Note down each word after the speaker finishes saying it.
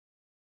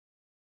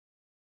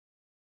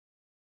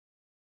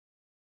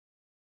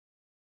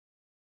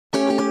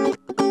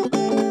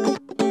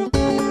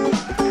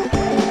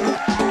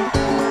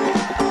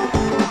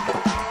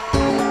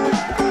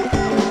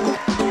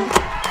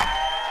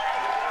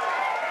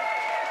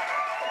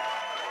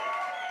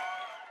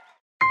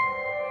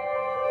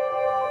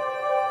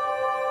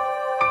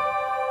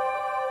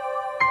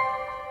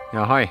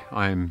Yeah, hi,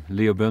 I'm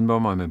Leo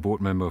Birnbaum. I'm a board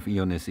member of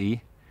Ion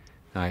SE.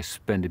 I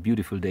spent a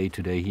beautiful day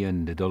today here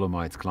in the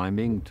Dolomites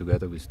climbing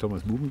together with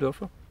Thomas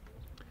Bubendorfer,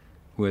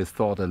 who has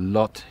thought a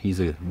lot. He's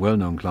a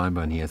well-known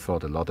climber and he has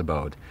thought a lot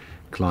about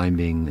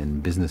climbing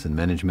and business and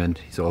management.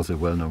 He's also a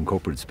well-known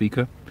corporate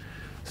speaker.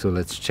 So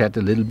let's chat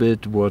a little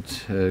bit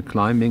what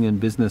climbing and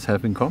business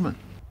have in common.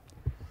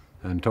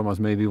 And Thomas,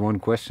 maybe one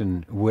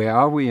question. Where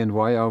are we and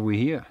why are we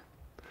here?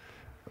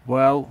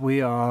 Well,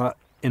 we are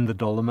in the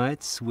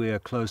Dolomites. We are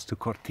close to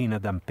Cortina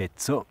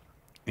d'Ampezzo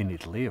in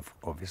Italy,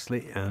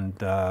 obviously, and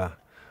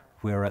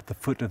we're at the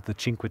foot of the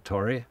Cinque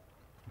Torre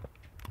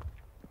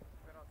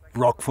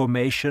rock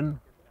formation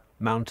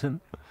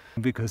mountain,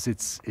 because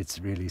it's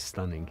really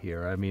stunning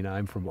here. I mean,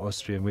 I'm from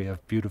Austria and we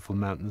have beautiful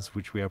mountains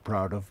which we are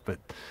proud of, but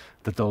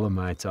the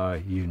Dolomites are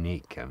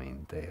unique. I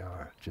mean, they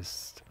are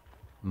just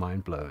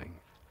mind-blowing.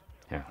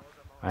 Yeah,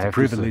 It's a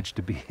privilege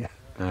to be here.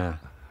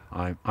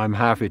 I'm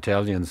half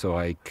Italian, so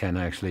I can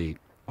actually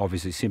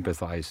obviously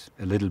sympathize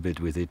a little bit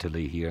with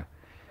Italy here.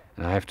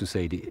 And I have to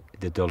say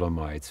the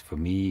Dolomites, for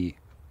me,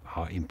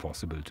 are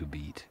impossible to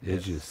beat. They're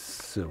just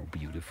so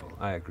beautiful.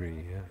 I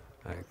agree, yeah,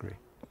 I agree.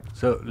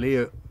 So,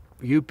 Leo,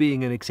 you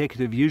being an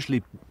executive,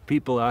 usually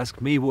people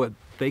ask me what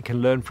they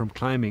can learn from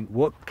climbing.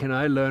 What can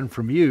I learn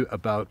from you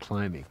about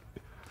climbing?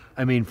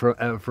 I mean,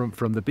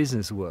 from the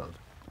business world.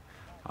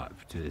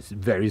 It's a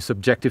very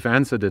subjective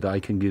answer that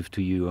I can give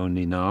to you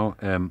only now.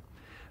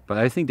 But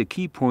I think the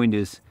key point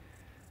is,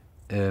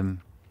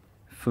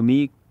 for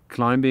me,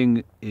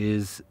 climbing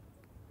is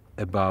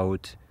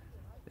about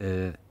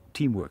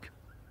teamwork.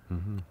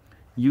 Mm-hmm.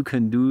 You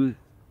can do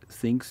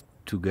things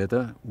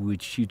together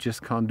which you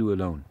just can't do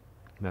alone.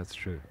 That's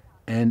true.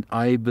 And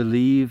I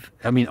believe,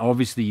 I mean,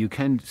 obviously you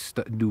can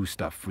do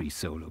stuff free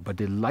solo, but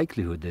the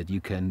likelihood that you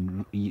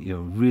can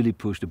really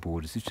push the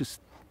borders is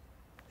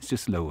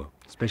just lower.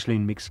 Especially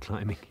in mixed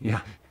climbing.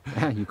 Yeah,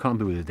 you can't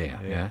do it there.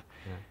 Yeah.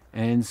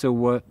 And so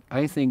what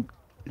I think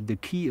the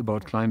key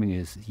about climbing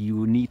is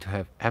you need to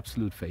have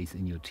absolute faith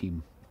in your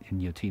team,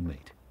 in your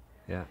teammate.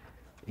 Yeah.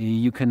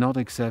 You cannot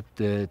accept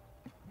that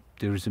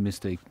there is a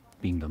mistake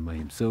being done by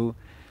him. So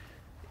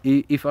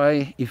if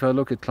I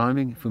look at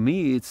climbing, for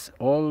me it's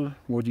all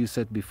what you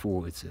said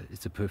before.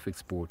 It's a perfect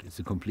sport. It's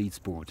a complete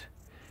sport.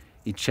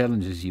 It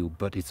challenges you,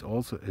 but it's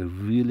also a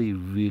really,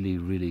 really,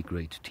 really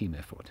great team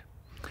effort.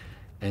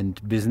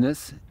 And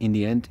business, in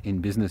the end, in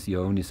business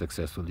you're only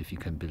successful if you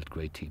can build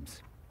great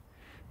teams.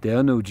 There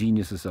are no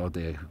geniuses out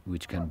there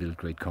which can build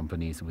great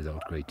companies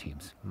without great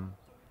teams.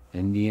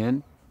 In the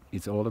end,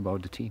 it's all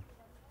about the team.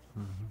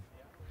 Mm-hmm.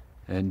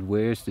 And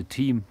where's the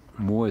team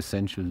more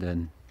essential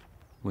than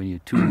when you're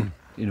two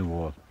in a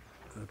wall?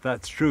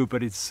 That's true,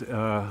 but it's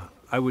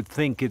I would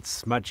think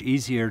it's much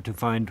easier to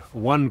find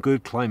one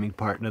good climbing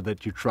partner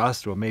that you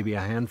trust, or maybe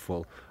a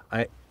handful.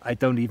 I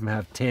don't even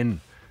have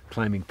 10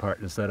 climbing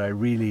partners that I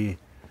really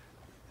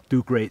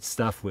do great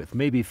stuff with,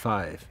 maybe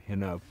 5,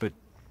 but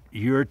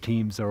your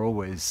teams are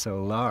always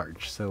so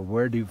large, so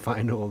where do you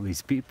find all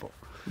these people?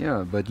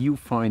 Yeah, but you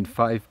find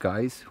 5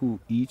 guys who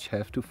each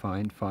have to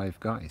find 5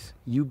 guys.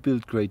 You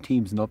build great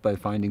teams not by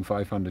finding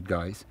 500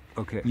 guys.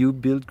 Okay. You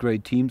build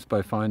great teams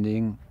by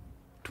finding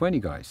 20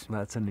 guys.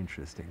 That's an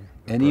interesting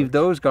And approach. if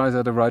those guys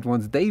are the right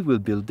ones, they will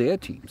build their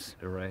teams.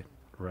 Right.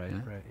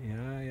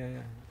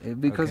 Yeah.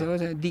 Because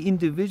Okay. the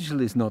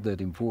individual is not that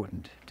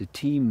important. The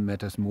team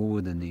matters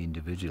more than the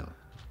individual.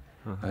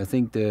 I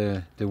think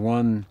the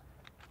one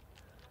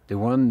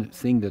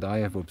thing that I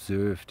have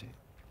observed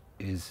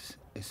is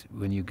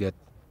when you get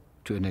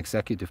to an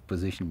executive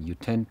position, you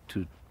tend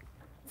to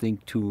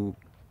think too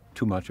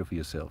much of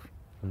yourself.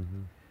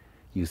 Mm-hmm.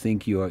 You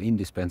think you are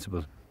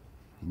indispensable.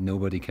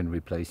 Nobody can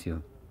replace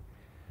you.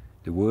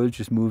 The world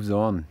just moves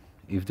on.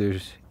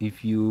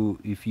 If you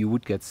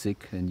would get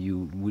sick and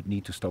you would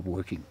need to stop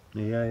working.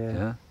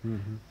 Yeah.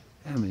 Mm-hmm.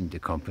 I mean, the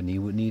company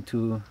would need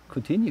to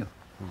continue.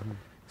 Mm-hmm.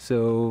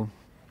 So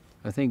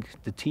I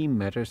think the team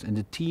matters, and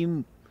the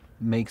team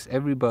makes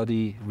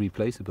everybody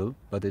replaceable,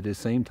 but at the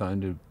same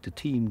time the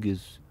team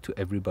gives to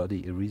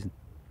everybody a reason.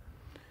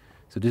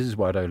 So this is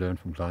what I learned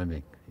from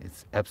climbing.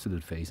 It's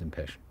absolute faith and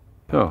passion.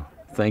 Oh,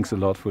 thanks a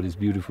lot for this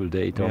beautiful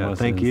day, Thomas. Yeah,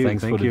 thank you.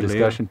 Thanks for the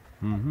discussion.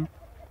 Mm-hmm.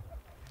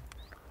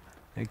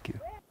 Thank you.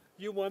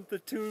 You want the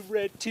 2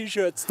 red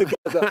T-shirts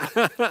together?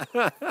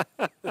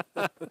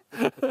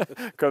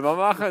 Können wir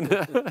machen.